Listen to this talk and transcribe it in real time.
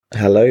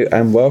Hello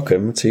and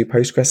welcome to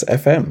Postgres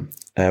FM,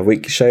 a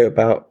weekly show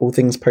about all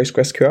things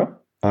PostgreSQL.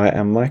 I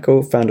am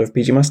Michael, founder of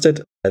PG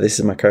Mustard. This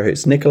is my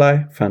co-host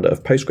Nikolai, founder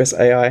of Postgres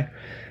AI.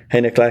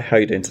 Hey Nikolai, how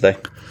are you doing today?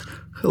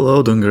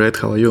 Hello, doing great.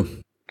 How are you?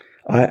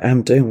 I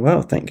am doing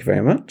well, thank you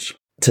very much.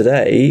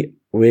 Today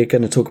we're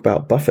going to talk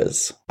about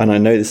buffers, and I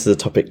know this is a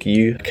topic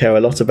you care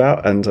a lot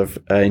about, and I've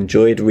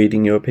enjoyed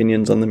reading your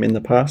opinions on them in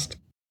the past.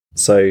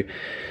 So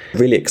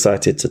really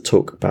excited to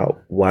talk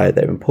about why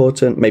they're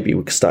important. Maybe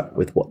we could start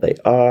with what they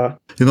are.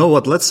 You know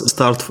what? Let's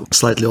start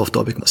slightly off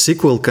topic.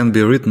 SQL can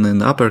be written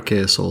in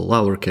uppercase or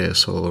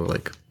lowercase, or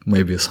like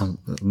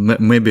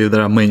maybe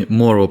there are many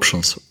more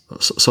options.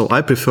 So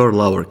I prefer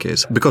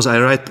lowercase because I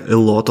write a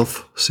lot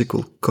of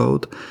SQL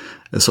code.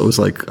 So it's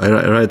like I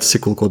write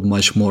SQL code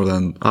much more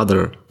than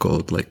other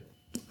code, like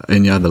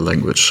any other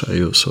language I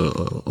use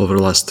over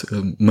the last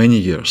many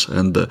years.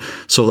 And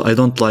so I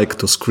don't like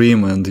to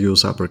scream and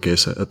use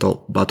uppercase at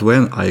all. But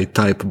when I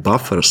type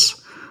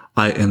buffers,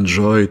 I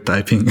enjoy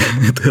typing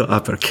it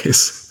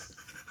uppercase.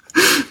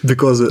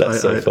 Because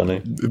That's so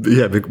funny.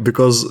 Yeah,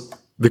 because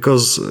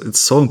it's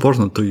so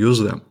important to use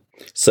them.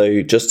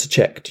 So just to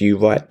check, do you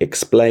write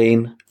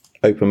explain,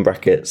 open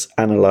brackets,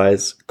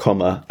 analyze,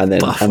 comma, and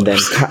then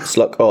caps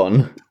lock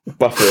on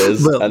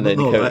buffers, and then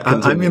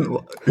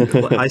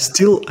I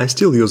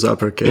still use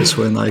uppercase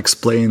when I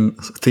explain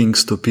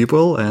things to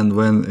people, and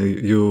when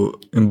you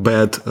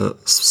embed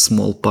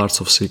small parts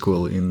of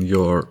SQL in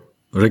your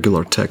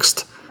regular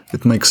text,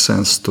 it makes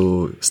sense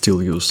to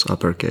still use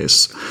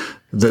uppercase.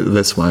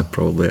 That's why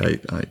probably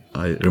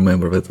I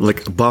remember that.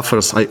 Like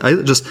buffers, I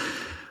just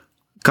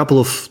couple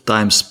of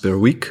times per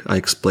week I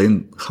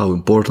explain how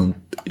important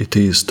it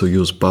is to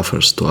use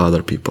buffers to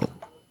other people.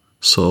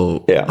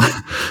 So yeah,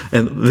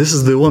 and this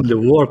is the only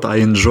word I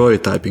enjoy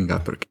typing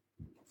uppercase.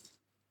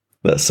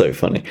 That's so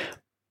funny.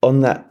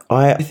 On that,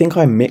 I think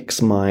I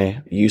mix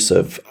my use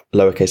of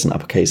lowercase and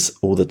uppercase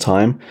all the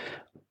time.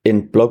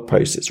 In blog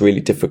posts, it's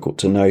really difficult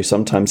to know.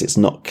 Sometimes it's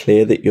not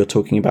clear that you're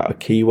talking about a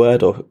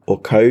keyword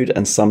or code,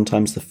 and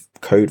sometimes the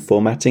code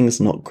formatting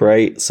is not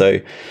great. So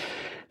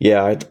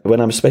yeah,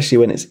 especially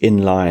when it's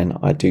inline,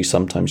 I do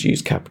sometimes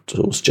use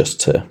capitals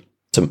just to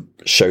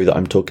show that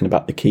I'm talking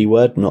about the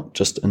keyword, not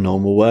just a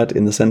normal word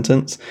in the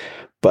sentence.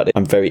 But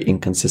I'm very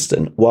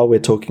inconsistent. While we're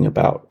talking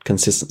about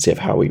consistency of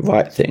how we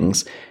write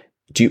things,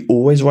 do you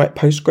always write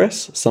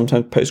Postgres?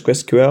 Sometimes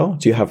PostgreSQL?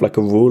 Do you have like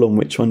a rule on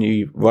which one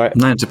you write?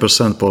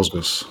 90%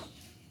 Postgres,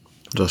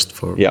 just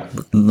for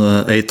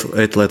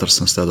 8 letters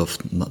instead of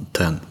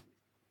 10.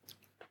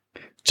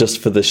 Just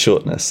for the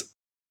shortness.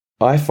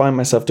 I find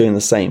myself doing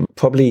the same,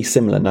 probably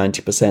similar,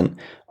 90%.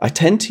 I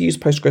tend to use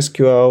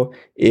PostgreSQL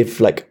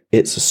if like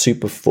it's a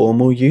super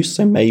formal use.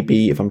 So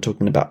maybe if I'm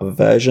talking about a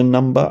version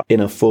number in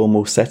a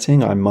formal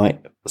setting, I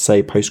might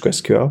say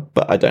PostgreSQL,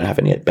 but I don't have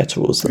any better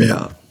rules than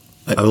that.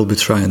 I will be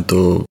trying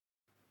to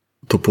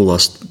pull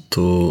us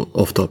to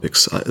off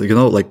topics.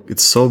 Like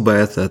it's so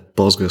bad that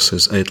Postgres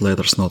is 8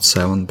 letters, not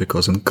 7,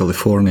 because in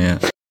California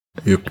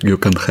you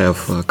can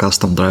have a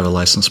custom driver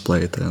license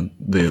plate and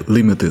the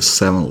limit is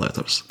 7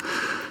 letters.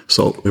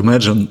 So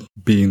imagine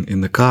being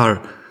in the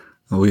car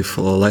with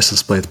a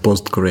license plate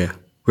Post-Korea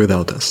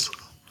without us.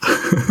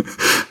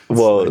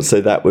 Well,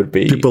 so that would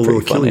be people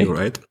will funny. Kill you,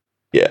 right?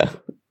 Yeah,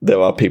 there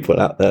are people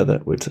out there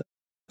that would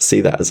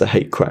see that as a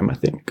hate crime, I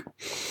think.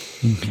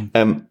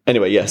 Mm-hmm.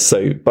 Anyway, yes.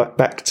 So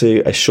back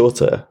to a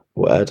shorter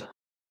word,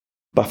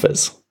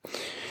 buffers.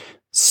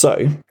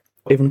 So,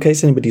 if in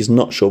case anybody's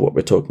not sure what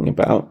we're talking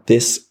about,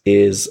 this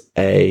is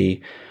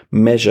a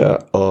measure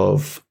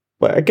of.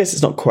 Well, I guess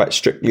it's not quite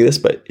strictly this,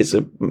 but it's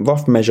a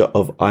rough measure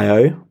of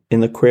I/O in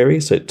the query.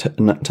 So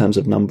in terms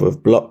of number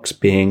of blocks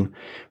being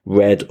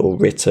read or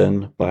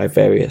written by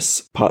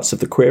various parts of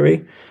the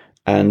query.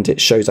 And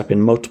it shows up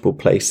in multiple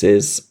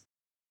places.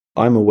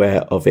 I'm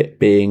aware of it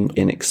being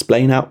in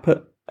explain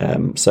output.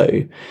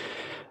 So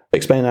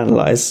explain,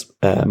 analyze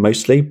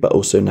mostly, but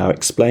also now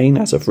explain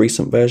as of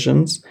recent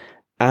versions.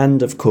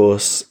 And of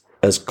course,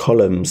 as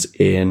columns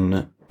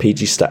in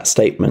pgstat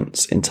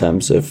statements in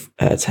terms of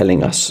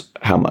telling us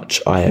how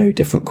much I/O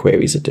different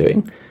queries are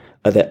doing.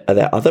 Are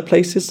there other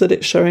places that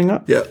it's showing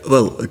up? Yeah,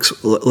 well,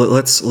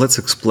 let's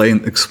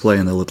explain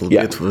a little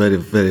bit very,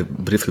 very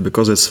briefly,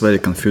 because it's very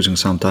confusing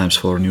sometimes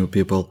for new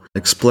people.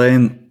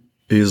 Explain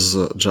is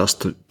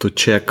just to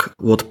check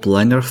what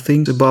planner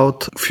thinks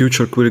about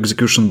future query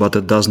execution, but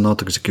it does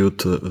not execute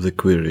the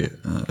query.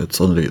 It's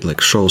only like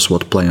shows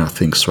what planner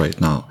thinks right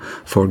now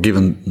for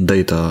given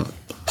data,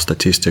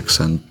 statistics,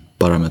 and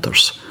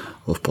parameters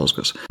of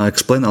Postgres.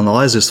 Explain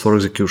analysis for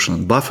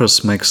execution.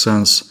 Buffers make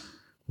sense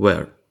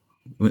where?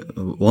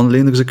 Only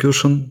in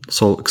execution,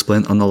 so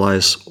explain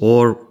analyze,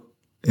 or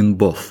in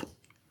both.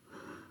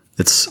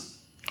 It's,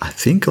 I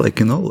think,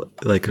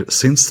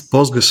 since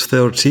Postgres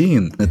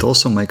 13, it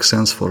also makes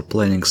sense for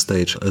planning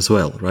stage as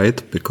well,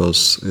 right?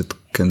 Because it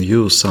can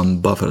use some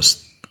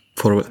buffers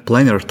for a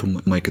planner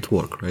to make it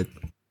work, right?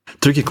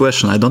 Tricky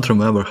question. I don't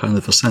remember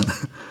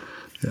 100%.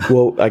 Yeah.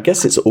 Well, I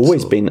guess it's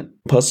always been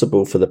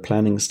possible for the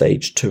planning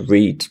stage to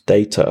read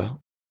data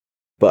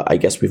but I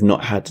guess we've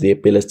not had the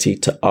ability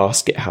to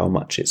ask it how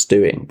much it's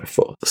doing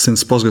before.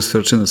 Since Postgres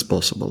 13 is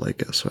possible, I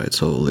guess, right?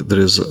 So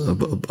there is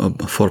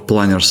for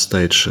planner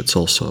stage, it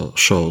also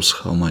shows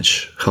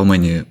how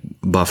many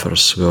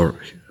buffers were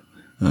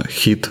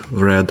hit,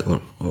 read,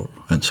 or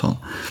and so on.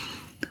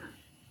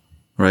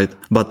 Right,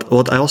 but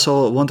what I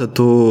also wanted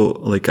to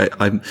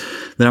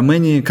there are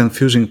many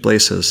confusing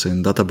places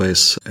in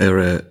database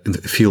area in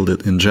the field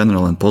in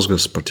general and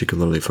Postgres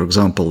particularly. For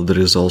example, there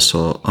is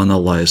also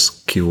analyze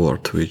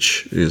keyword,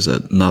 which is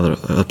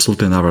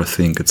absolutely another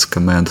thing. It's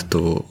command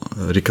to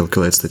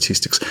recalculate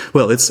statistics.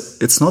 Well,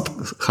 it's not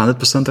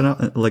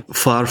 100%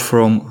 far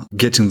from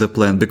getting the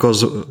plan,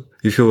 because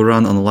if you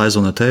run analyze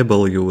on a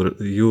table,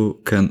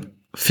 you can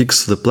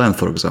fix the plan,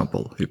 for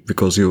example,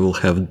 because you will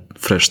have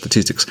fresh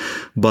statistics.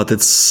 But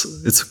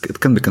it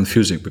can be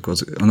confusing,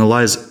 because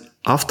analyze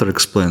after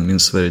explain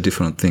means very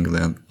different thing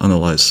than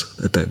analyze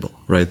a table,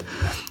 right?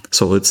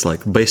 So it's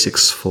like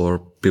basics for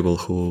people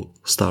who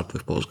start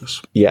with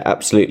Postgres. Yeah,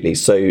 absolutely.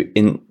 So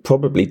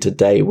probably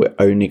today, we're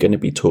only going to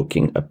be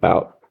talking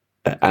about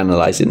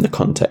analyzing the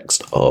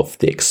context of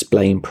the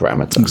explain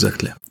parameter.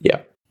 Exactly.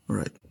 Yeah.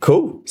 Right.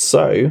 Cool.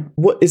 So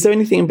is there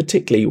anything in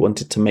particular you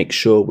wanted to make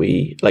sure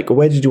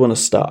where did you want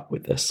to start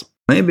with this?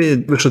 Maybe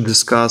we should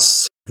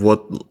discuss what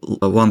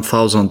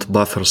 1000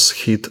 buffers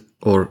hit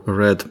or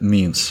read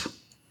means,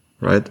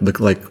 right?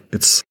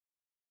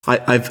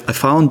 I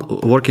found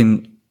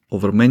working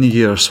over many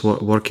years,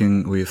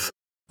 working with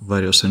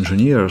various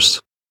engineers,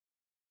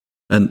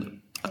 and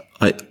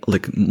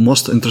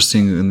most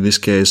interesting in this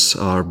case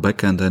are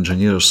backend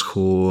engineers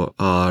who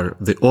are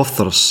the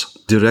authors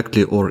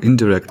directly or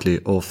indirectly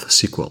of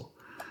SQL.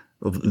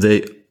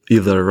 They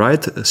either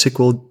write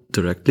SQL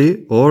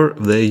directly or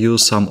they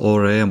use some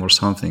ORM or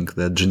something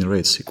that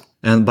generates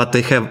SQL. But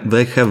they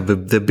have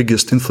the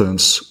biggest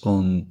influence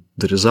on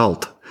the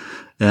result.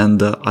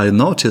 And I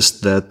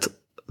noticed that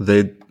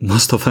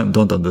most of them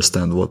don't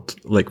understand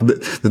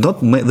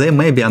they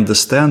maybe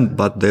understand,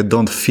 but they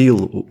don't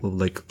feel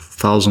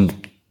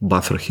 1000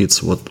 buffer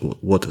hits.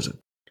 What is it?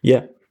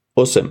 Yeah,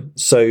 awesome.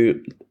 So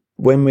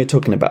when we're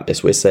talking about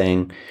this, we're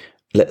saying,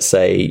 let's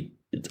say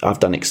I've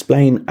done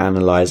explain,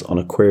 analyze on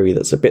a query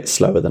that's a bit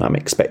slower than I'm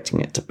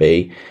expecting it to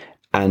be.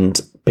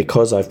 And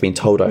because I've been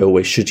told I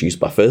always should use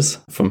buffers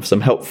from some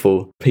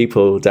helpful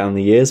people down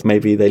the years,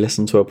 maybe they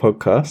listen to a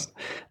podcast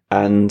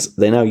and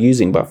they're now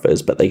using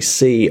buffers, but they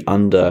see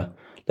under,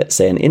 let's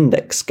say, an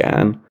index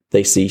scan,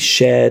 they see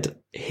shared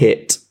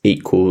hit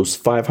equals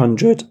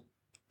 500,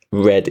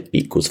 read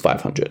equals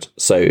 500.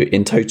 So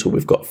in total,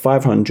 we've got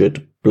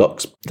 500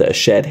 blocks that are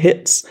shared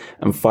hits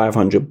and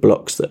 500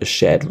 blocks that are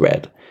shared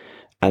read.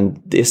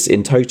 And this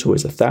in total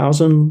is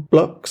 1,000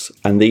 blocks.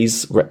 And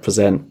these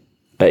represent,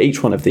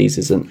 each one of these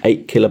is an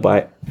 8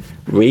 kilobyte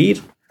read.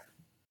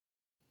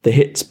 The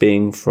hits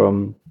being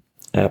from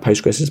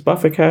Postgres'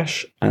 buffer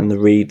cache, and the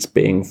reads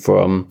being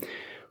from,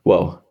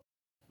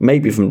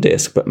 maybe from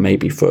disk, but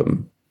maybe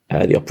from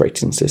the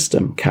operating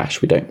system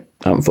cache. We don't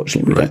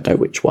know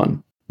which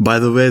one. By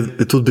the way,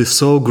 it would be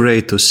so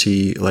great to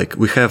see,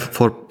 we have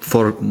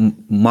for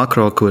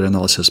macro query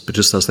analysis,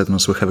 pgstat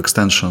statements, we have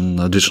extension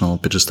additional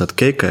pgstat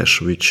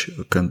kcache, which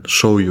can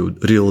show you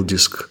real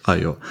disk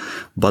I/O.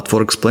 But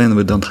for explain,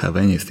 we don't have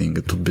anything.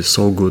 It would be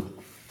so good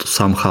to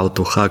somehow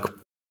to hack.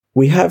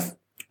 We have,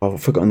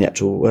 I've forgotten the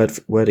actual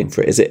wording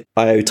for it. Is it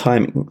I/O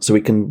timing? So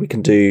we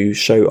can do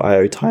show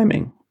I/O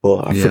timing.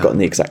 Or I've forgotten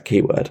the exact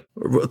keyword.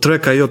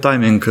 Track I/O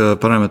timing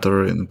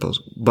parameter in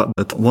Postgres, but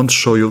it won't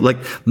show you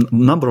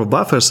number of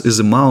buffers is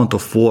amount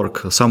of work.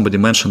 Somebody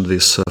mentioned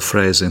this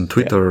phrase in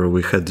Twitter. Yeah.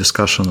 We had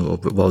discussion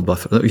about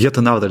buffers. Yet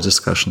another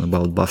discussion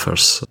about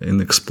buffers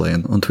in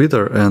explain on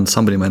Twitter, and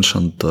somebody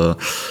mentioned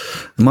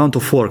amount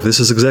of work.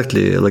 This is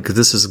exactly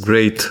this is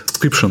great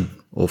description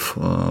of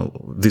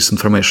this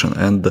information.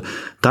 And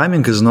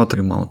timing is not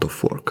amount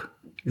of work.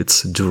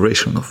 It's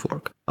duration of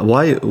work.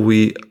 Why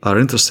we are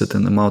interested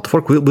in amount of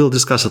work, we'll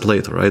discuss it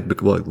later, right?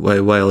 Because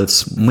while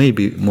it's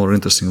maybe more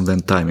interesting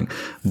than timing.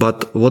 But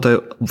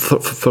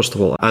first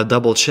of all, I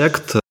double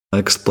checked,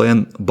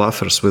 explain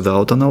buffers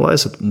without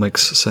analyze. It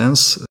makes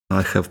sense.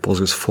 I have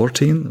Postgres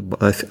 14,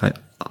 but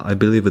I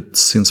believe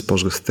it's since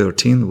Postgres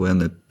 13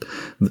 when it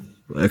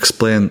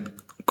explain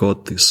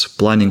got this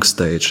planning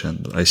stage,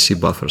 and I see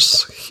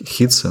buffers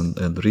hits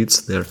and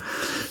reads there.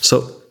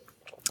 So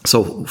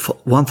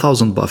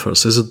 1,000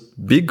 buffers, is it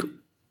big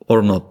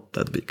or not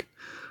that big?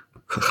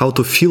 How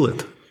to feel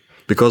it?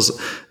 Because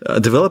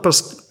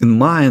developers in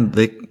mind,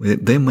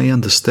 they may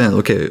understand,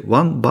 okay,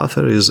 one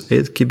buffer is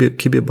 8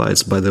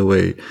 kilobytes. By the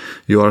way,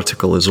 your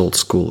article is old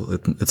school.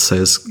 It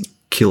says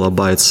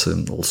kilobytes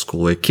in old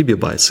school way.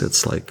 Kilobytes,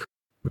 it's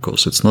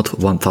because it's not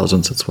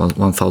 1,000, it's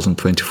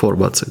 1,024,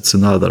 but it's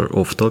another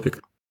off topic.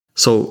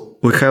 So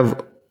we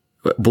have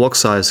block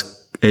size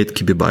 8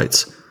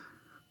 kilobytes.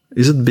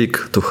 Is it big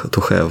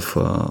to have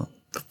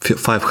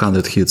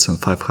 500 hits and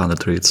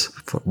 500 reads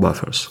for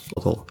buffers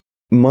at all?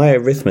 My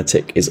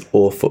arithmetic is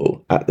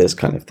awful at this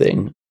kind of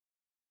thing.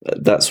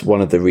 That's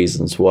one of the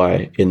reasons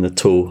why in the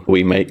tool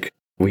we make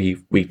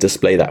we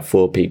display that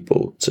for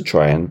people to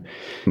try and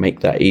make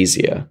that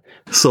easier.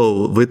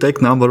 So we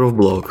take number of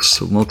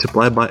blocks,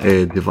 multiply by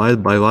 8,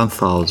 divide by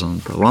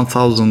 1000.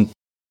 1000,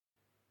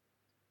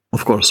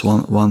 of course,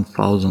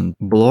 1000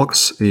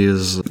 blocks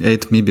is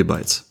 8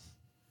 MB.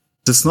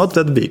 It's not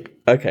that big.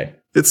 Okay.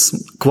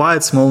 It's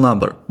quite small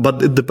number,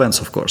 but it depends,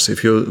 of course.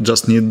 If you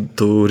just need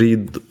to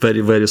read very,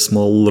 very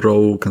small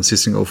row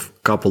consisting of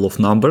couple of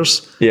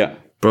numbers, yeah,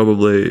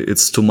 probably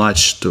it's too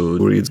much to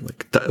read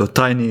like a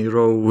tiny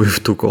row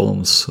with 2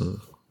 columns.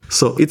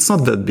 So it's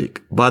not that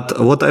big. But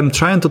what I'm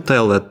trying to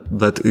tell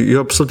that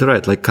you're absolutely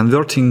right. Like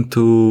converting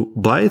to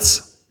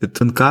bytes,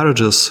 it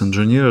encourages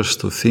engineers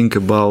to think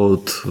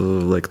about,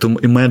 to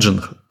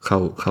imagine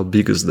how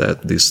big is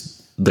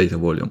this data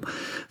volume.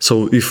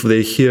 So if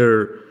they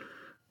hear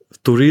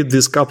to read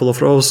this couple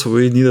of rows,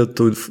 we needed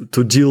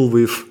to deal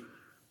with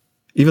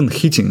even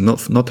hitting a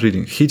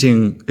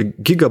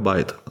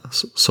gigabyte.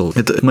 So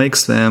it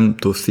makes them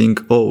to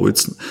think, oh,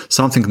 it's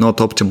something not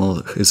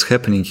optimal is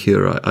happening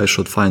here. I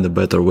should find a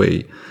better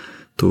way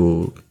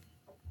to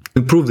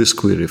improve this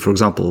query. For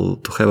example,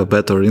 to have a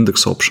better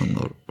index option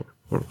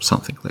or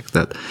something like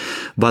that.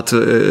 But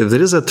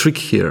there is a trick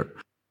here.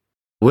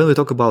 When we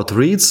talk about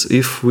reads,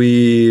 if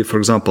we, for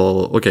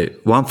example,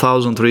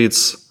 1000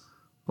 reads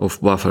of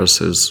buffers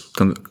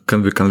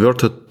can be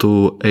converted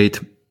to 8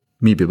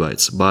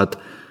 MB, but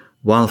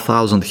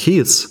 1000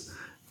 hits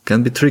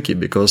can be tricky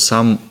because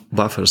some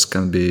buffers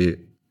can be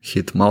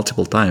hit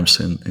multiple times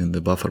in the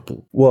buffer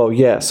pool. Well,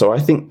 yeah, so I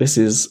think this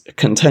is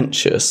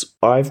contentious.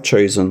 I've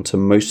chosen to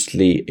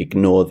mostly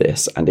ignore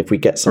this, and if we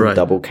get some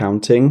double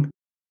counting,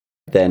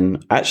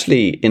 then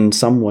actually in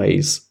some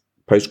ways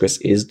Postgres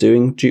is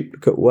doing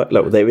duplicate work.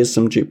 Like, there is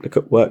some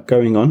duplicate work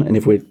going on, and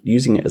if we're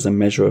using it as a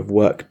measure of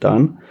work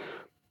done,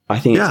 I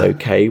think it's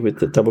okay with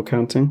the double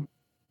counting.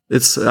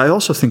 I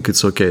also think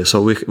it's okay.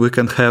 So we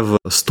can have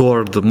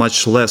stored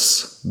much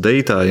less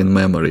data in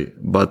memory,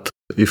 but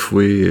if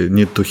we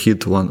need to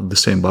hit the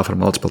same buffer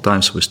multiple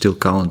times, we still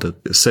count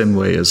it the same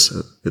way as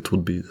it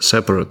would be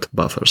separate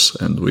buffers.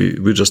 And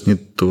we just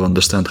need to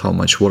understand how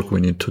much work we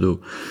need to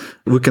do.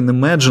 We can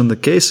imagine the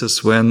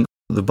cases when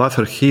the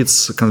buffer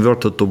hits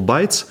converted to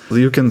bytes.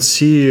 You can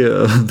see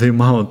the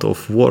amount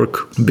of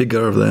work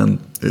bigger than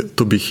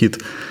to be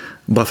hit.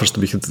 Buffers to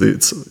be hit.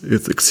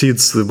 It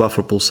exceeds the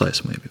buffer pool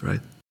size, maybe,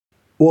 right?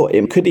 Well,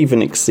 it could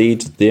even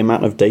exceed the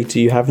amount of data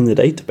you have in the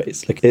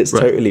database. Like, it's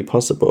totally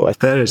possible.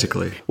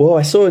 Theoretically. Well,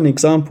 I saw an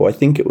example. I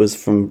think it was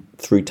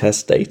through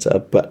test data,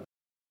 but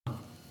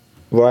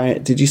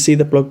Ryan, did you see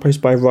the blog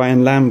post by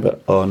Ryan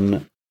Lambert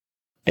on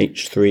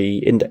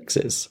H3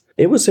 indexes?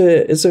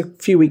 It's a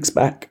few weeks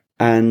back,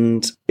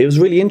 and it was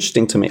really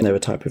interesting to me. They were a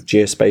type of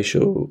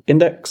geospatial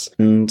index,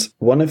 and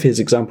one of his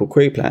example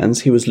query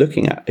plans he was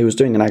doing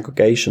an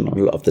aggregation on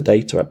a lot of the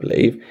data, I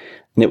believe,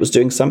 and it was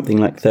doing something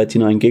like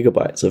 39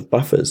 gigabytes of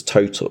buffers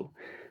total.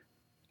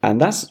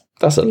 And that's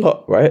a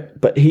lot, right?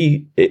 But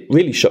it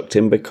really shocked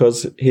him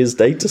because his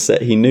data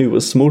set he knew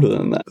was smaller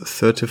than that.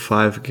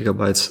 35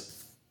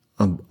 gigabytes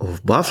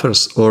of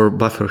buffers or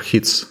buffer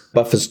hits?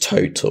 Buffers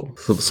total.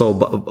 So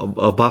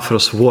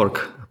buffers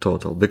work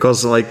total.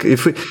 Because like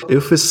if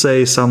we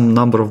say some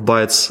number of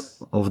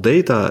bytes of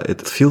data,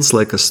 it feels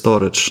like a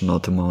storage,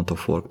 not amount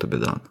of work to be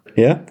done.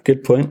 Yeah,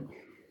 good point.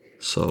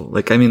 So,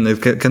 it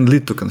can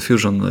lead to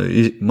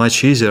confusion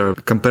much easier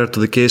compared to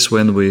the case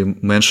when we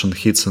mention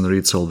hits and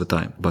reads all the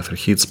time. Buffer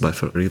hits,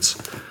 buffer reads.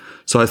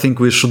 So I think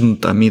we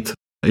shouldn't omit,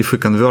 if we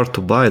convert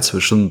to bytes,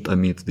 we shouldn't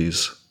omit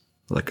these,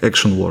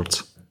 action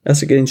words.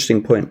 That's a good,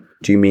 interesting point.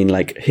 Do you mean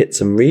hits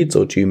and reads,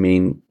 or do you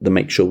mean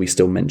make sure we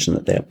still mention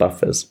that they are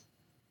buffers?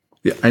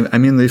 Yeah, I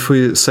mean, if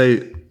we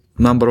say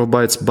number of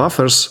bytes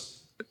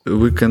buffers,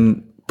 we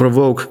can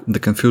provoke the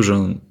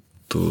confusion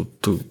to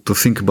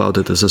think about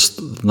it as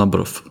a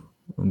number of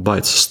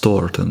bytes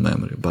stored in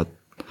memory. But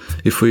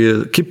if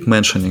we keep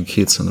mentioning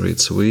hits and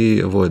reads, we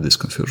avoid this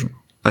confusion.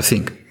 I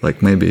think,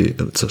 maybe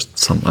it's just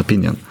some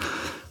opinion,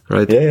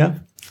 right? Yeah.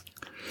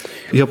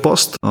 Your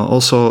post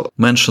also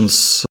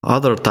mentions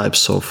other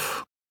types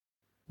of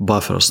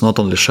buffers, not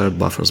only shared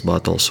buffers,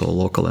 but also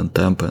local and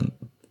temp, and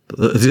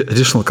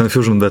additional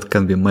confusion that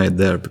can be made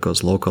there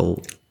because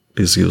local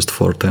is used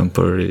for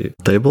temporary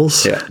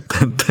tables. Yeah.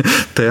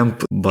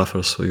 Temp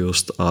buffers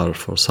used are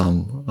for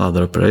some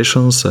other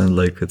operations, and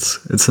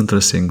it's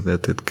interesting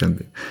that it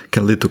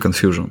can lead to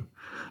confusion.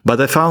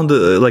 But I found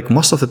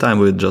most of the time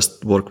we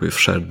just work with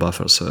shared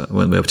buffers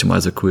when we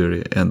optimize the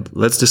query, and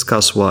let's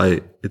discuss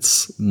why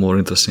it's more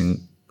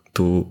interesting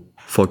to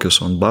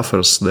focus on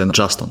buffers than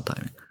just on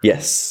timing.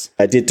 Yes,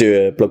 I did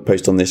do a blog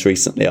post on this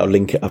recently. I'll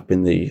link it up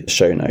in the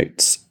show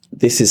notes.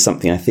 This is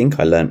something I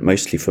think I learned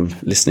mostly from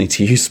listening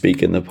to you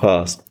speak in the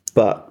past.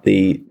 But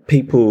the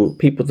people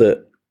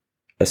that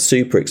are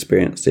super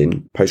experienced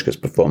in Postgres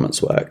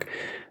performance work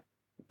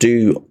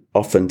do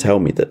often tell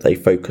me that they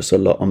focus a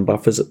lot on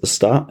buffers at the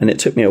start. And it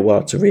took me a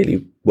while to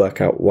really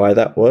work out why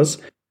that was.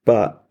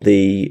 But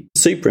the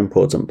super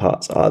important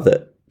parts are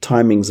that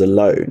timings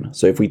alone.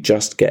 So if we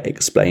just get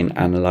explain,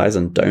 analyze,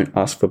 and don't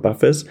ask for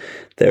buffers,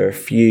 there are a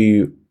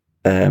few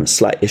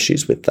slight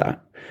issues with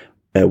that.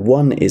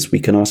 One is we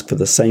can ask for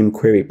the same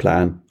query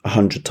plan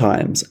 100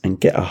 times and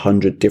get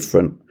 100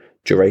 different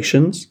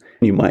durations.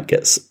 You might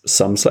get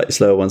some slightly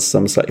slower ones,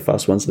 some slightly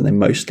faster ones, and they're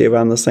mostly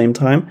around the same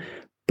time,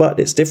 but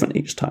it's different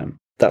each time.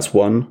 That's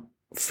one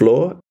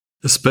flaw.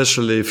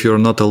 Especially if you're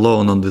not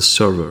alone on this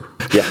server.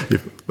 Yeah.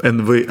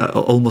 And we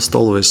almost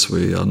always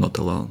we are not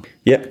alone.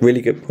 Yeah,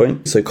 really good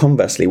point. So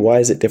conversely, why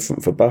is it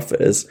different for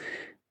buffers?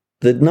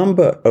 The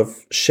number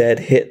of shared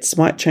hits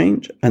might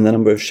change and the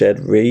number of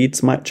shared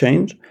reads might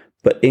change.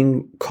 But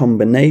in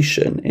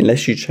combination,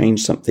 unless you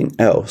change something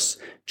else,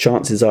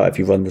 chances are if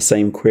you run the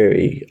same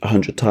query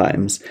 100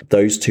 times,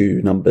 those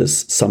two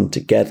numbers summed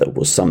together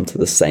will sum to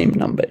the same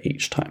number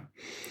each time.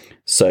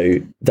 So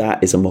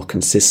that is a more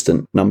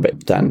consistent number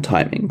than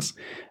timings,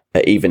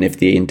 even if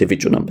the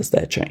individual numbers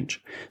there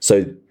change.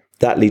 So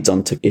that leads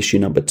on to issue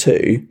number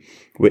 2,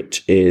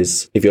 which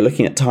is if you're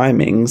looking at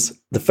timings,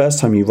 the first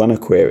time you run a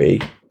query,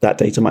 that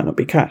data might not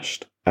be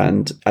cached.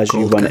 And as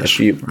you run cache,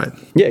 it, right.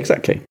 Yeah,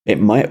 exactly.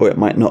 It might or it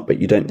might not, but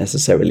you don't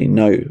necessarily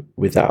know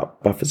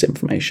without buffers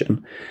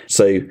information.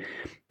 So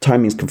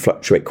timings can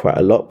fluctuate quite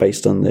a lot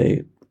based on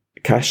the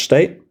cache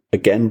state.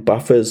 Again,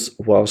 buffers,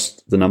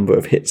 whilst the number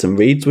of hits and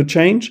reads would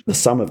change, the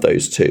sum of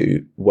those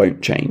two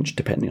won't change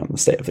depending on the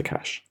state of the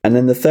cache. And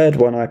then the third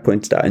one I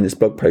pointed out in this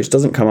blog post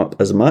doesn't come up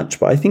as much,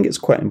 but I think it's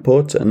quite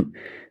important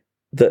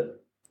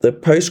that the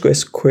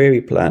Postgres query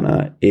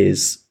planner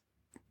is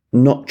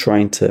not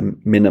trying to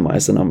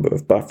minimize the number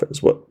of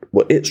buffers. What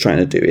it's trying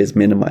to do is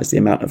minimize the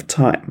amount of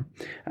time.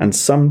 And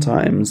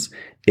sometimes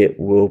it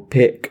will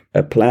pick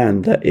a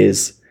plan that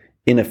is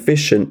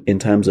inefficient in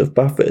terms of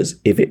buffers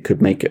if it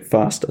could make it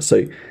faster.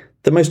 So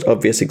the most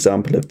obvious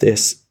example of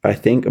this, I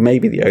think,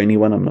 maybe the only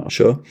one, I'm not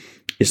sure,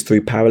 is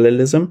through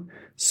parallelism.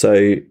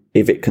 So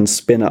if it can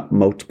spin up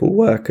multiple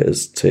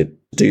workers to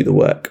do the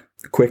work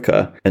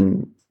quicker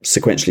and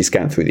sequentially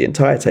scan through the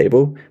entire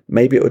table,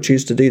 maybe it will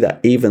choose to do that,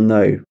 even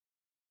though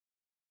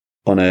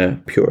on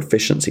a pure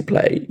efficiency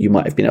play, you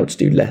might have been able to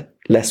do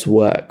less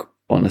work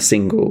on a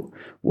single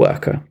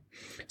worker.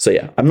 So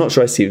yeah, I'm not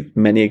sure I see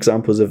many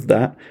examples of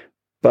that,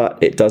 but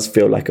it does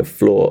feel like a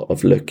flaw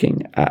of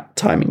looking at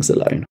timings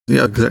alone.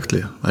 Yeah,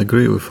 exactly. I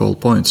agree with all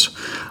points.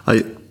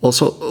 I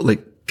also,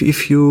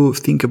 if you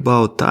think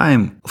about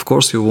time, of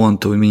course you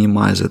want to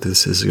minimize it.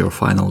 This is your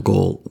final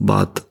goal.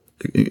 But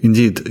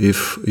indeed,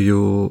 if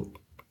you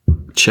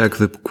check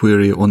the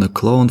query on a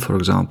clone, for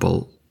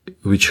example,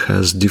 which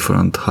has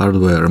different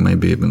hardware,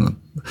 maybe even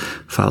a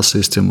file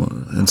system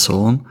and so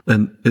on.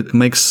 And it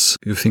makes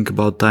you think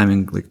about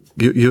timing. Like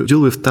you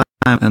deal with time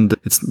and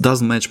it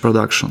doesn't match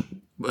production.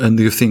 And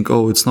you think,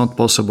 oh, it's not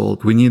possible.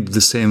 We need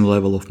the same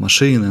level of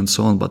machine and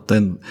so on. But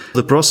then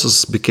the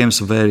process becomes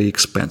very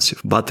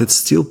expensive. But it's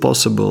still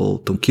possible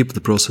to keep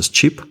the process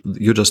cheap.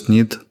 You just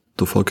need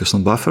to focus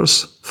on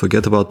buffers,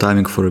 forget about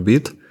timing for a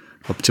bit,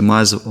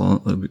 optimize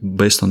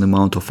based on the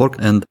amount of work.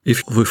 And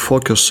if we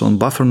focus on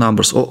buffer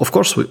numbers, of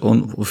course we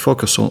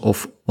focus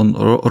on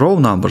row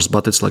numbers,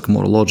 but it's like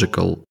more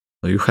logical.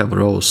 You have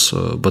rows,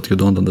 but you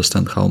don't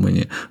understand how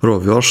many row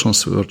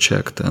versions were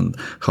checked and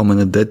how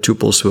many dead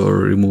tuples were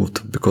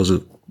removed because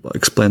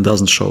explain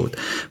doesn't show it.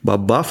 But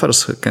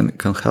buffers can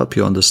help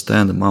you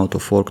understand the amount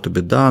of work to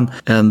be done.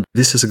 And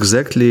this is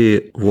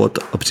exactly what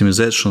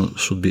optimization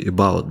should be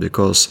about,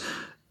 because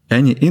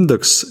any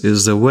index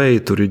is a way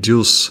to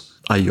reduce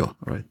I/O,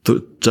 right?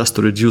 Just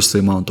to reduce the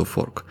amount of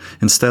work.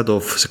 Instead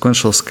of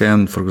sequential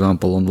scan, for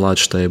example, on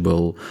large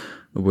table,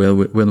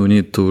 when we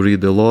need to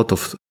read a lot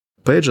of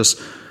pages,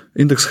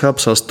 index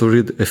helps us to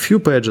read a few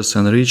pages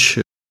and reach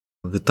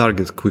the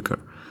target quicker.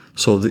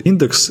 So the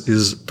index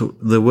is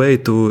the way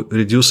to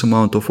reduce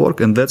amount of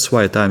work, and that's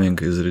why timing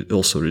is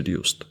also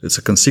reduced. It's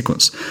a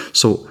consequence.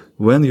 So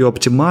when you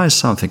optimize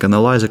something,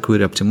 analyze a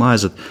query,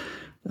 optimize it,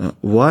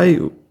 why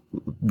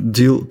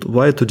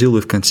to deal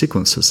with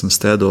consequences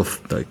instead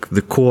of like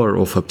the core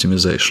of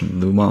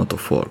optimization, the amount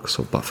of work,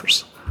 so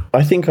buffers?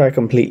 I think I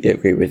completely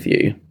agree with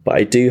you, but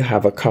I do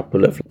have a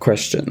couple of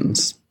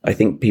questions. I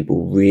think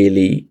people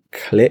really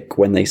click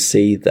when they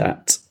see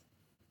that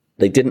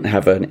they didn't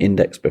have an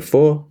index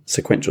before,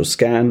 sequential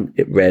scan,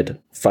 it read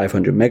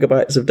 500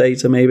 megabytes of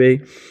data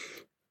maybe.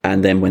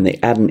 And then when they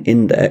add an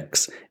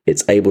index,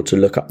 it's able to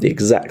look up the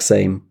exact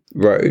same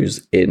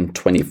rows in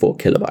 24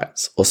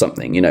 kilobytes or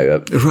something,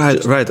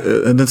 Right.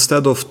 And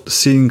instead of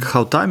seeing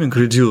how timing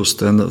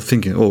reduced and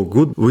thinking, oh,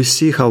 good, we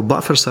see how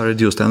buffers are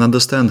reduced and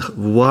understand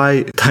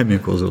why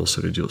timing was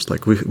also reduced.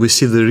 Like we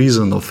see the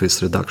reason of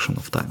this reduction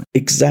of timing.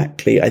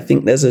 Exactly. I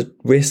think there's a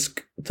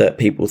risk that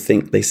people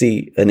think they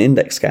see an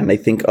index scan. They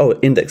think, oh,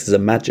 index is a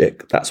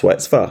magic. That's why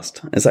it's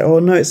fast. It's like, oh,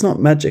 no, it's not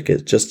magic.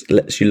 It just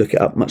lets you look it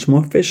up much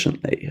more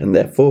efficiently and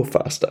therefore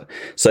faster.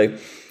 So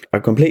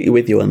I'm completely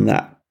with you on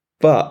that.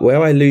 But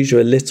where I lose you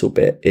a little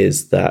bit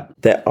is that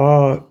there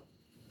are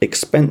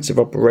expensive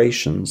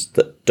operations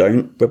that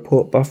don't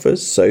report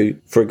buffers. So,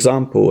 for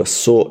example, a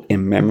sort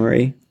in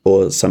memory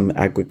or some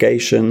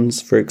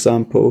aggregations, for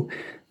example,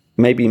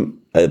 maybe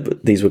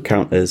these would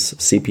count as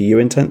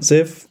CPU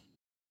intensive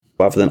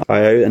rather than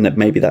I/O, and that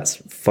maybe that's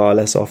far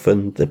less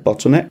often the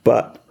bottleneck.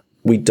 But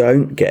we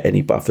don't get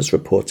any buffers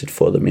reported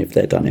for them if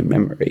they're done in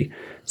memory.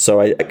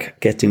 So I like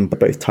getting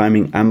both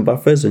timing and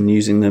buffers and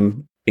using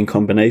them in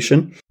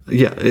combination.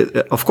 Yeah,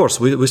 of course,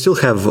 we still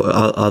have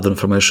other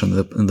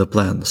information in the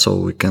plan, so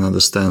we can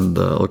understand,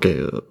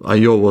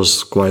 I/O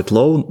was quite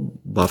low,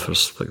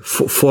 buffers, like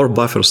 4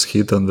 buffers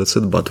hit and that's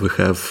it, but we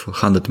have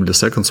 100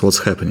 milliseconds, what's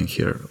happening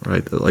here,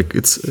 right? Like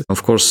it's,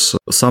 of course,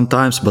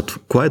 sometimes, but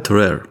quite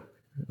rare.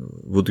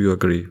 Would you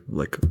agree?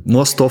 Like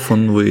most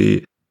often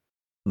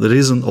the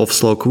reason of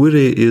slow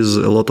query is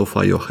a lot of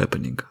I/O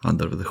happening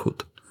under the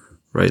hood,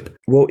 right?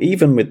 Well,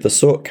 even with the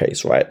sort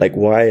case, right? Like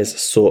why is a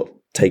sort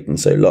taking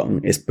so long?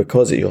 It's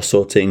because you're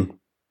sorting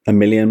 1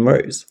 million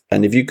rows.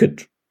 And if you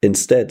could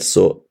instead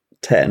sort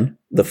 10,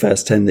 the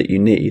first 10 that you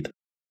need,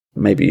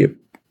 maybe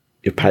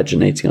you're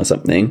paginating or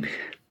something,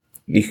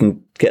 you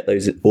can get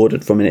those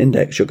ordered from an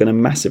index. You're going to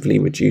massively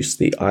reduce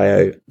the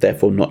I/O,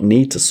 therefore not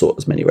need to sort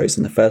as many rows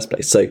in the first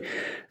place. So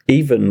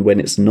even when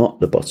it's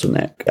not the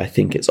bottleneck, I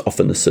think it's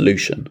often the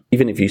solution.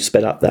 Even if you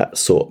sped up that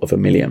sort of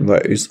 1 million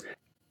rows,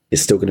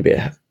 it's still going to be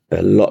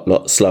a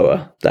lot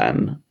slower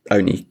than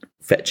only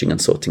fetching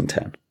and sorting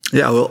 10.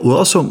 Yeah, well, we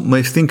also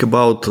may think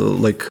about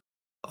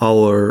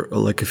our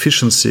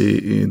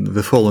efficiency in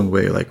the following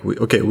way. Like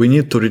we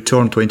need to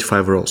return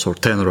 25 rows or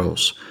 10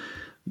 rows.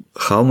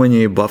 How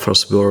many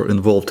buffers were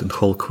involved in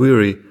whole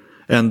query?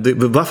 And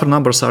the buffer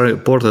numbers are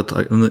reported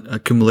in a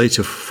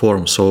cumulative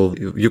form. So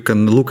you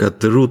can look at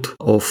the root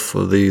of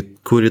the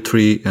query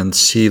tree and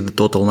see the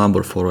total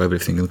number for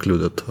everything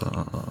included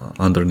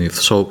underneath.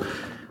 So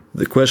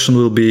the question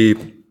will be,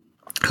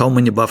 how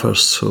many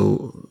buffers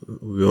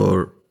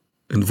were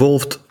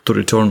involved to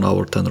return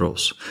our 10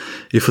 rows?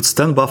 If it's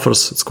 10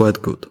 buffers, it's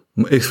quite good.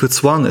 If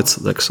it's 1,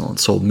 it's excellent.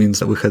 So it means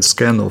that we had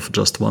scan of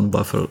just 1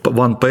 buffer,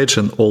 1 page,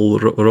 and all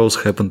rows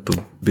happen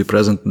to be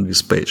present in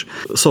this page.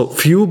 So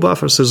few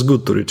buffers is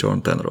good to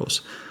return 10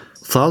 rows.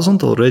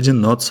 1,000 already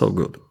not so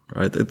good,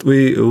 right?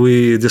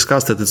 We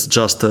discussed that it's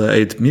just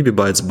 8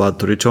 megabytes, but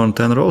to return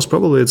 10 rows,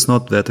 probably it's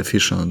not that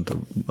efficient.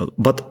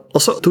 But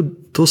also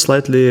two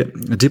slightly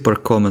deeper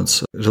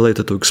comments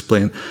related to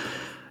explain.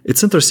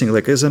 It's interesting,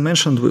 like as I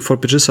mentioned, for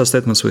pgstat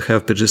statements, we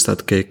have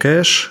pgstat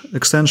kcache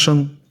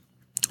extension.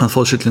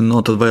 Unfortunately,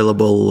 not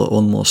available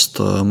on most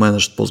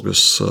managed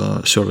Postgres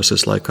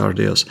services like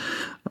RDS,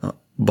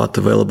 but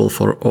available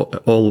for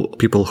all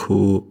people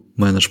who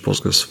manage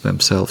Postgres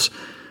themselves.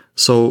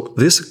 So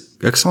this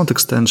excellent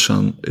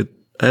extension, it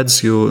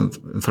adds you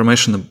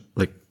information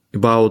like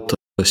about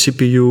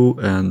CPU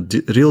and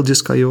real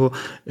disk I/O,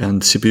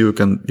 and CPU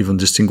can even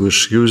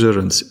distinguish user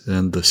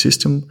and the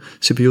system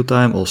CPU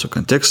time, also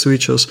context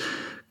switches.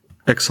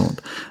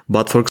 Excellent.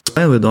 But for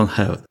explain, we don't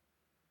have it.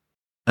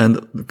 And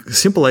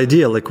simple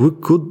idea, like we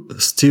could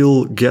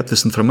still get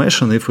this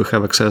information if we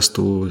have access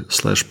to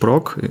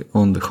 /proc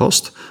on the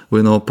host.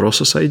 We know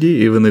process ID.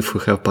 Even if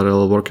we have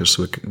parallel workers,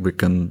 we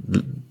can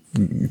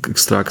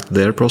extract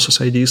their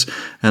process IDs,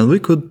 and we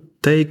could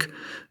take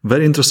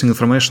very interesting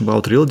information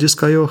about real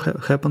disk I/O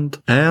happened,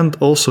 and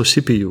also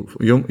CPU.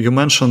 You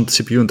mentioned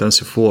CPU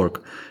intensive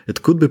work.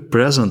 It could be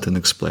present in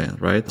explain,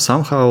 right?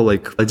 Somehow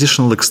like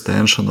additional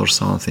extension or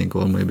something,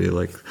 or maybe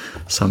like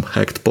some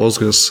hacked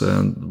Postgres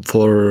and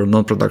for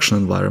non-production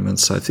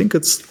environments. I think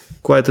it's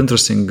quite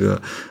interesting,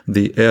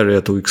 the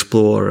area to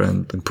explore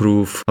and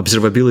improve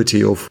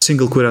observability of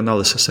single query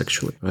analysis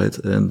actually, right?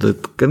 And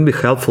it can be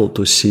helpful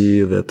to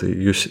see that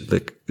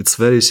it's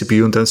very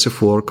CPU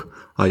intensive work.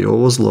 I/O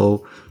was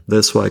low.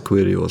 That's why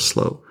query was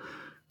slow.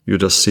 You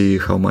just see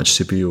how much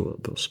CPU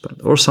was spent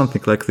or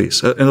something like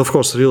this. And of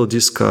course, real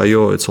disk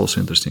I/O, it's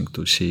also interesting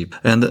to see.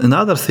 And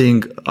another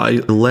thing, I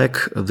lack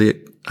the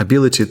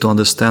ability to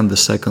understand the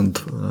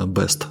second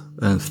best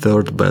and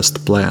third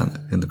best plan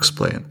in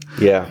explain.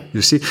 Yeah.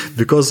 You see,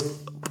 because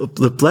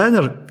the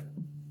planner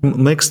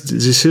makes the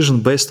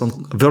decision based on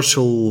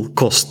virtual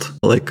cost,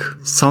 like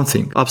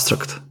something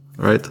abstract.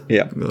 Right?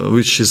 Yeah.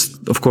 Which is,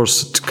 of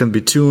course, it can be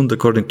tuned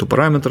according to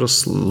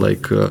parameters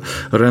like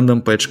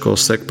random page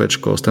cost, sec page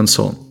cost, and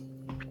so on.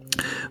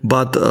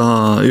 But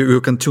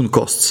you can tune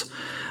costs.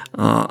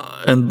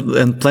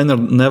 And planner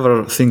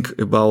never think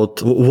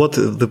about what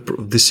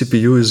the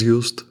CPU is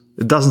used.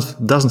 It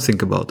doesn't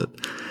think about it.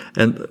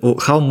 And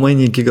how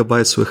many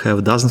gigabytes we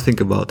have doesn't think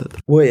about it.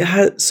 Well,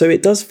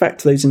 it does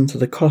factor those into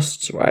the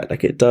costs, right?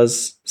 Like it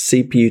does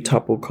CPU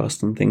tuple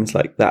cost and things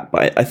like that.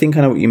 But I think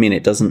I know what you mean.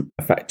 It doesn't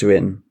factor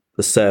in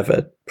the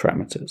server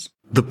parameters.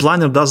 The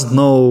planner doesn't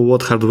know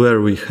what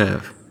hardware we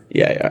have.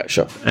 Yeah,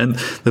 sure. And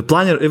the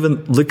planner,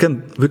 even we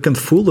can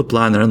fool the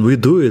planner, and we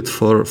do it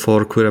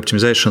for query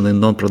optimization in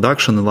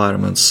non-production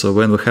environments. So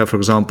when we have, for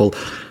example,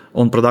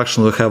 on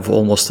production we have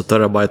almost a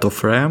terabyte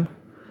of RAM.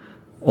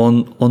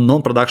 On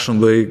non-production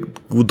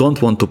we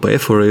don't want to pay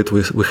for it.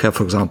 We have,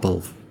 for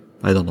example,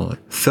 I don't know, like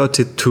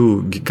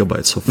 32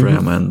 gigabytes of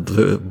RAM, and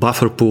the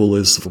buffer pool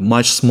is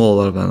much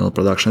smaller than on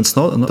production. It's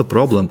not a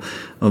problem.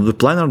 The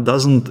planner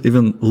doesn't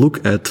even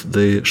look at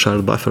the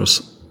shared buffers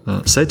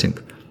setting.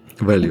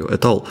 value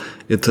at all.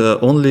 It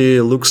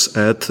only looks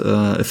at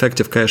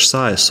effective cache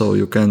size. So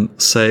you can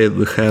say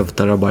we have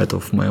terabyte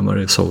of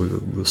memory. So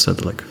we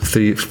said like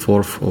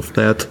 3/4 of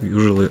that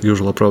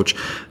usual approach.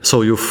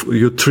 So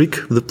you trick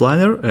the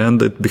planner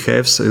and it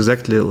behaves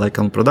exactly like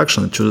on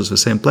production. It chooses the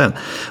same plan.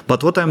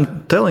 But what I'm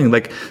telling,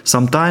 like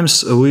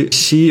sometimes we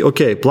see,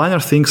 okay, planner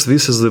thinks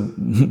this is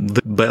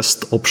the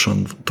best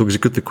option to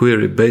execute the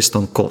query based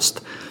on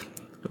cost,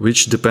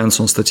 which depends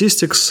on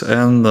statistics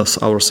and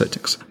our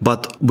settings.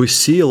 But we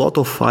see a lot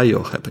of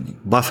I/O happening.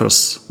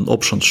 Buffers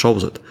option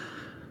shows it.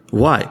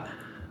 Why?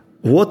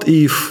 What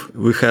if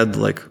we had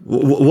like,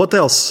 what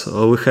else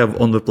we have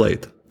on the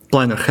plate?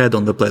 Planner had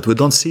on the plate. We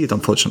don't see it,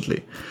 unfortunately.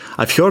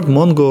 I've heard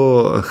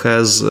Mongo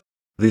has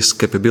this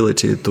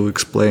capability to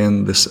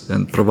explain this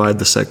and provide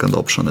the second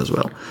option as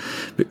well.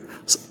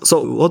 So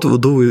what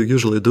do we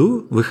usually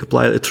do? We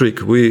apply a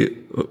trick. We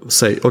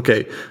say,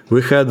 okay,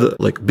 we had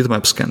like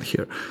bitmap scan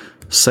here.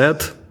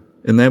 Set,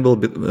 enable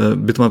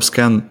bitmap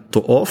scan to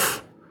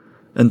off,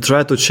 and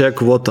try to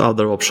check what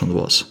other option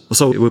was.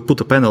 So we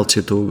put a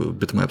penalty to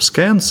bitmap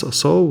scans,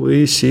 so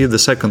we see the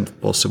second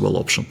possible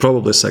option,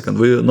 probably second.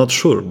 We're not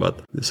sure,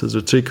 but this is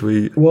a trick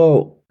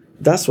Well,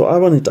 that's what I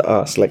wanted to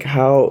ask, like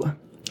how...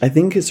 I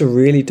think it's a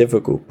really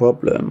difficult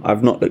problem.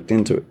 I've not looked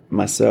into it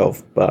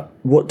myself, but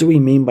what do we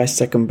mean by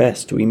second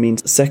best? Do we mean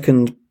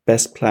second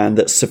best plan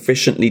that's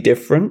sufficiently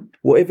different?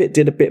 What if it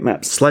did a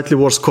bitmap? Slightly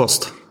worse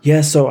cost. Yeah,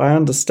 so I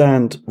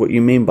understand what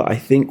you mean, but I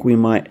think we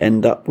might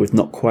end up with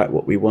not quite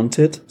what we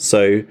wanted.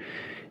 So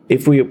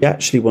if we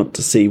actually want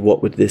to see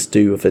what would this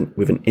do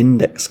with an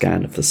index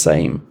scan of the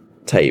same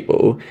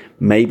table,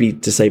 maybe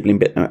disabling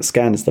bitmap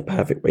scan is the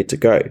perfect way to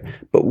go.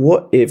 But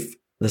what if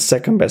the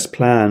second best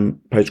plan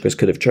Postgres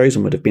could have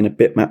chosen would have been a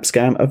bitmap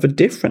scan of a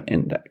different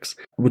index?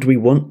 Would we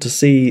want to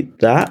see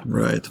that?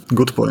 Right.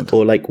 Good point.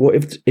 Or like, what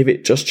if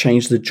it just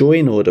changed the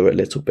join order a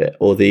little bit,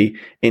 or the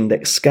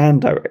index scan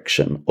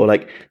direction, or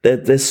like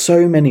there's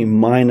so many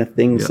minor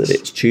things that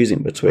it's choosing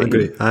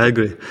between. I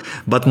agree.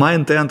 But my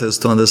intent is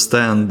to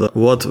understand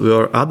what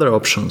were other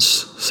options,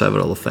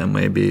 several of them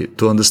maybe,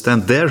 to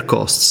understand their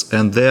costs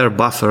and their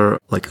buffer,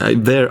 like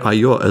their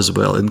I/O as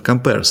well, and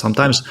compare.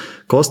 Sometimes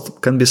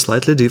cost can be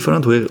slightly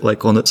different.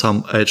 Like on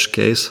some edge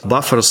case,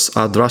 buffers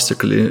are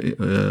drastically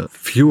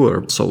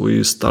fewer. So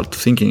we start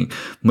thinking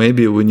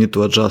maybe we need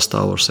to adjust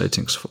our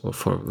settings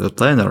for the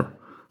planner.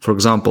 For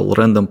example,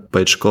 random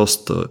page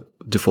cost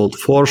default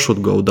 4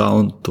 should go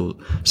down to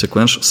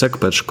sequential sec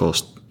page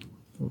cost,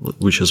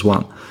 which is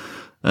 1.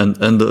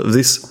 And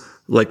this,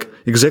 like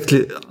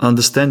exactly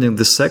understanding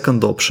the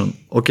second option.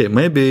 Okay,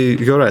 maybe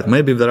you're right.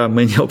 Maybe there are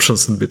many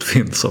options in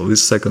between. So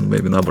this second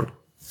maybe number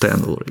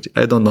 10 already.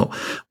 I don't know.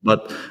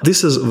 But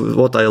this is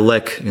what I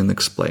lack in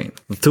Explain.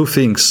 Two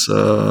things,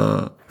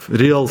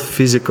 real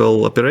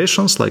physical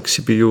operations like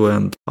CPU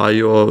and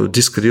I/O,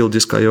 real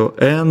disk I/O,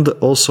 and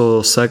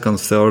also second,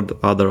 third,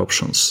 other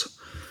options.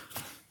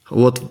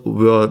 What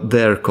were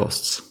their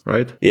costs,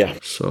 right? Yeah.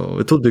 So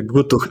it would be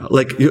good to,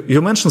 like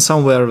you mentioned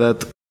somewhere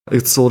that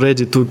it's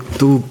already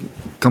too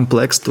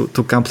complex,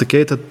 too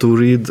complicated to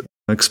read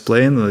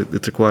Explain.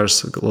 It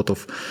requires a lot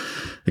of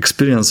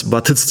experience,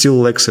 but it still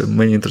lacks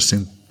many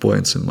interesting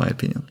points, in my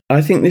opinion.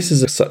 I think this is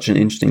such an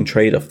interesting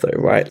trade-off, though,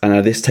 right?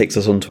 And this takes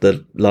us on to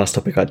the last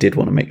topic I did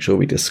want to make sure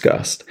we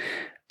discussed.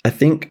 I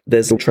think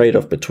there's a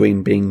trade-off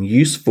between being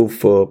useful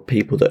for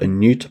people that are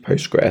new to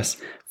Postgres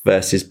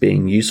versus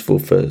being useful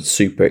for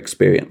super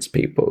experienced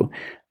people.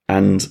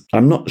 And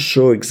I'm not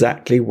sure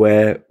exactly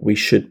where we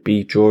should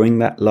be drawing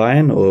that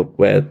line, or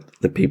where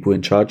the people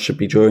in charge should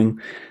be drawing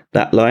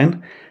that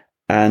line.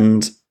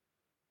 And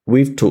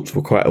we've talked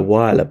for quite a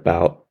while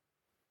about,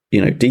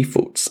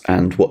 defaults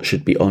and what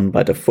should be on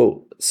by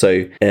default.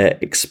 So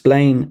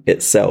Explain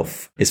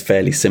itself is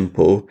fairly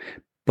simple,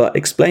 but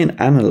Explain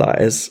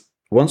Analyze,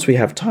 once we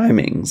have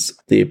timings,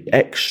 the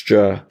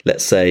extra,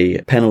 let's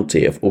say,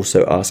 penalty of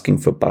also asking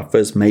for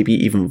buffers, maybe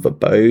even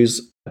verbose,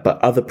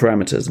 but other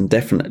parameters, and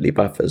definitely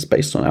buffers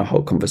based on our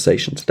whole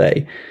conversation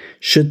today,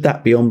 should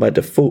that be on by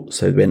default?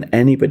 So when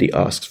anybody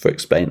asks for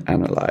Explain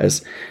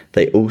Analyze,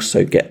 they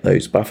also get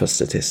those buffer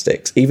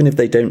statistics. Even if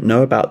they don't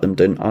know about them,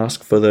 don't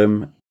ask for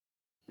them.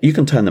 You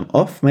can turn them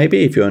off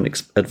maybe if you're an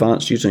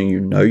advanced user and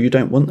you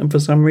don't want them for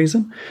some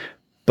reason,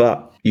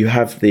 but you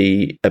have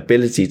the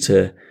ability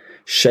to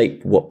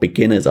shape what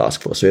beginners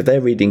ask for. So if they're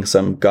reading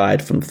some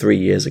guide from 3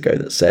 years ago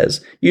that says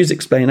use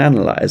Explain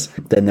Analyze,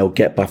 then they'll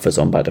get buffers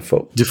on by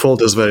default.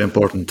 Default is very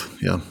important.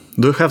 Yeah.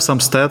 Do you have some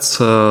stats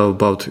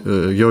about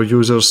your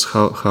users?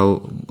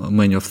 How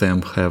many of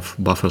them have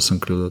buffers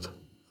included?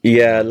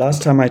 Yeah,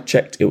 last time I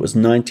checked, it was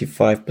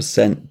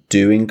 95%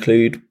 do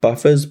include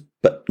buffers,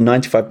 but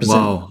 95%.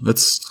 Wow,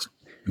 that's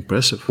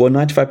impressive. Well,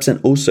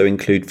 95% also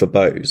include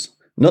verbose.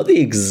 Not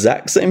the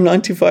exact same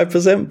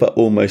 95%, but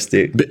almost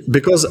the...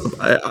 Because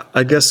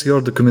I guess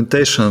your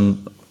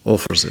documentation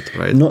offers it,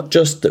 right? Not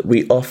just that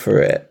we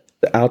offer it,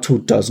 our tool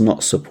does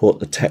not support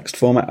the text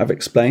format of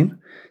Explain.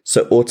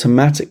 So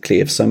automatically,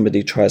 if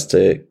somebody tries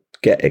to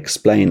get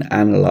Explain,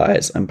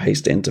 Analyze, and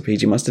paste it into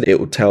pgmustard, it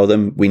will tell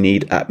them we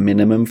need at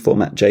minimum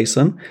format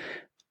JSON.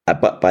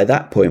 But by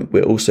that point,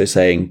 we're also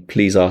saying,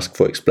 please ask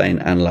for explain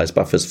analyze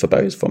buffers for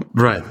both from.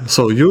 Right.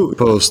 So you're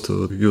supposed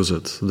to use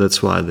it.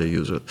 That's why they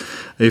use it.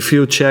 If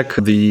you check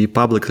the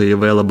publicly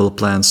available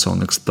plans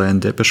on explain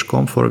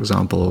Depeche.com, for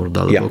example, or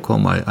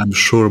Dali.com, I'm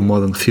sure more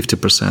than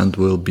 50%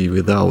 will be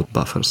without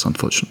buffers,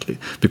 unfortunately,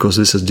 because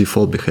this is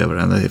default behavior.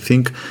 And I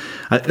think,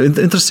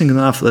 interesting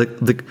enough,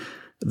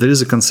 there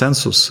is a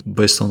consensus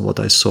based on what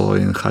I saw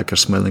in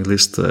Hackers mailing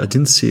list. I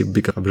didn't see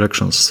big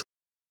objections.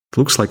 It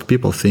looks like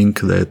people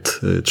think that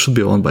it should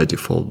be on by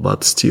default,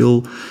 but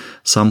still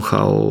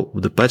somehow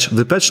the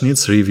patch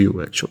needs review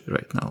actually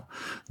right now.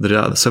 There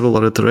are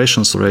several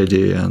iterations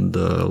already, and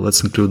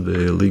let's include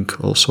the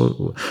link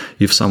also.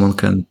 If someone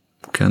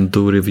can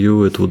do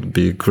review, it would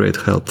be great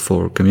help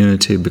for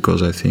community,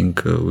 because I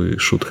think we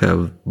should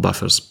have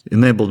buffers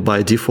enabled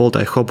by default.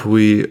 I hope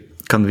we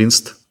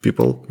convinced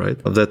people, right,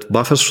 that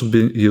buffers should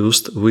be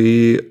used.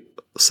 We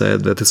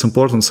said that it's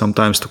important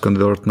sometimes to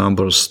convert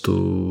numbers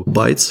to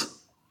bytes,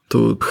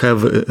 to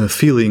have a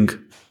feeling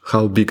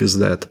how big is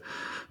that.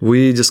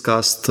 We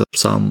discussed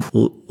some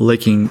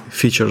lacking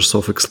features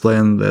of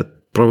explain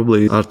that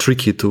probably are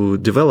tricky to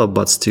develop,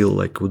 but still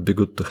would be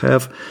good to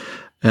have.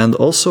 And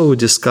also we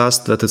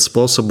discussed that it's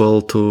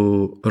possible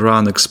to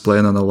run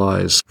explain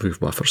analyze with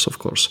buffers, of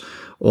course,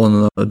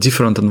 on a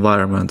different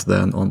environment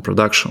than on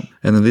production.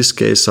 And in this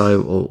case, I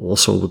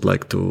also would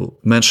like to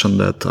mention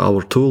that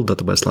our tool,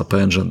 Database Lab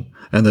Engine,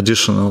 an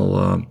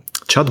additional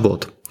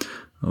chatbot,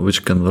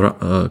 which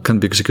can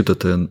be executed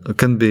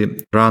can be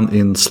run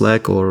in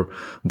Slack or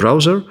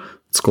browser.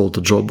 It's called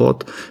the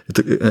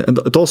JobBot. And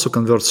it also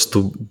converts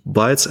to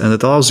bytes, and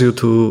it allows you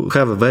to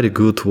have a very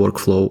good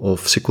workflow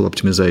of SQL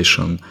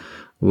optimization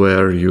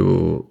where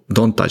you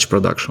don't touch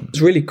production.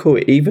 It's really cool.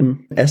 It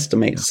even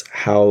estimates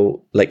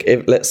how,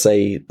 if let's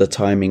say the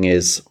timing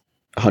is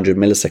 100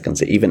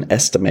 milliseconds, it even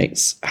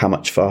estimates how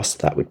much faster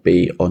that would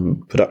be on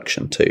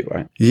production too,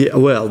 right? Yeah,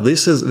 well,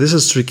 this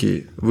is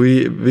tricky.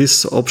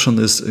 This option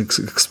is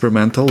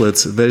experimental.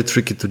 It's very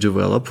tricky to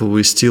develop.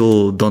 We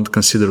still don't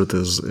consider it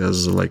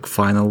as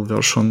final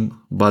version,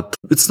 but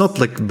it's not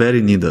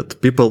very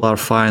needed. People are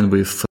fine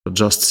with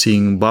just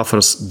seeing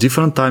buffers,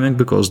 different timing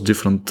because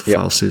different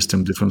file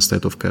system, different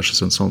state of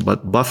caches and so on.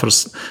 But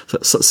buffers,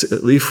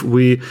 if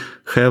we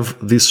have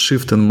this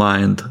shift in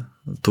mind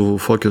to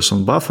focus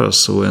on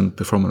buffers when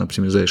performing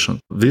optimization,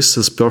 this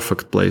is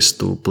perfect place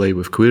to play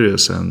with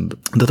queries. And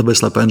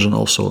Database Lab Engine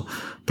also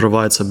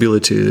provides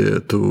ability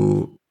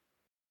to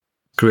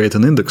create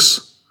an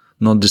index,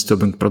 not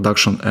disturbing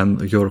production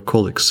and your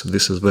colleagues.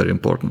 This is very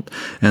important.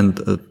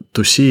 And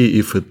to see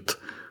if it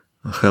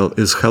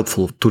is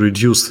helpful to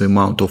reduce the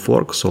amount of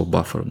work, so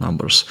buffer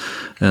numbers,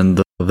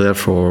 and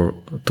therefore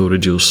to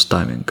reduce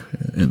timing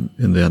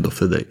in the end of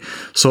the day.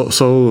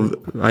 So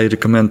I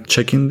recommend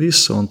checking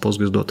this on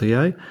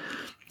Postgres.ai,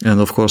 and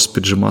of course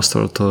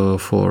pgmustard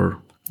for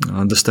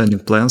understanding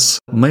plans.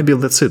 Maybe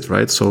that's it,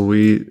 right? So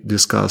we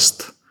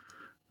discussed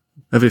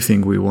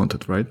everything we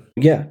wanted, right?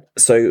 Yeah.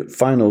 So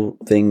final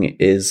thing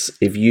is,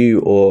 if you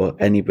or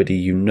anybody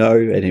you know,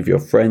 any of your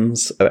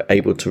friends are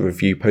able to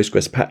review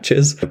Postgres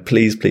patches,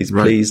 please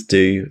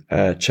do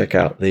check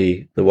out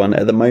the one.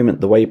 At the moment,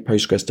 the way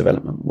Postgres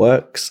development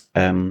works,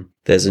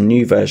 there's a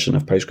new version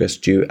of Postgres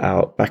due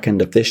out back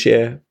end of this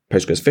year,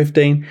 Postgres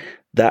 15.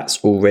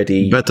 That's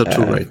already beta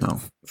 2 right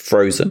now.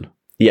 Frozen.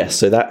 Yes,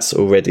 so that's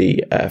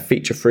already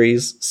feature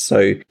freeze.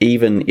 So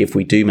even if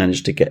we do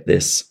manage to get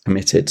this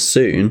committed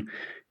soon,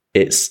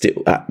 it's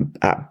still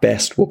at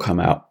best will come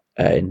out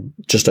in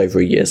just over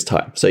a year's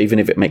time. So even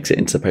if it makes it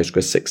into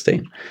Postgres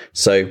 16.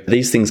 So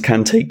these things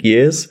can take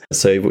years.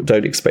 So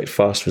don't expect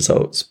fast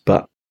results.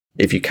 But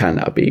if you can,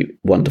 that would be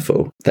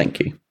wonderful.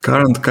 Thank you.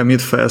 Current commit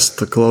fest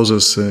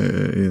closes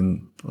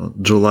in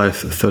July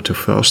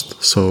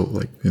 31st.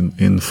 So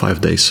in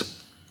 5 days.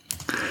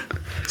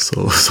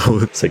 So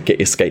get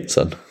your skates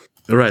on.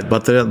 Right,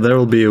 but there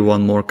will be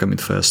one more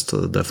commit fest,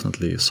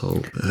 definitely.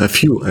 So a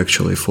few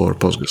actually for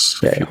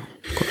Postgres. Yeah,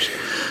 of course.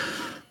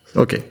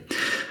 Okay,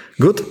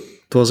 good.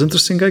 It was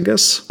interesting, I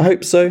guess. I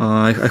hope so.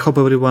 I hope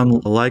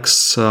everyone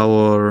likes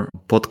our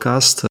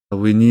podcast.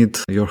 We need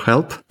your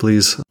help.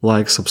 Please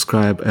like,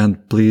 subscribe, and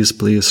please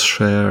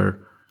share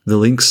the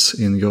links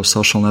in your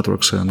social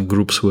networks and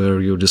groups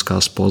where you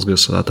discuss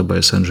Postgres,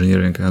 database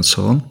engineering, and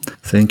so on.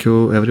 Thank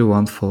you,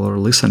 everyone, for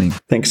listening.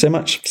 Thanks so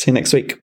much. See you next week.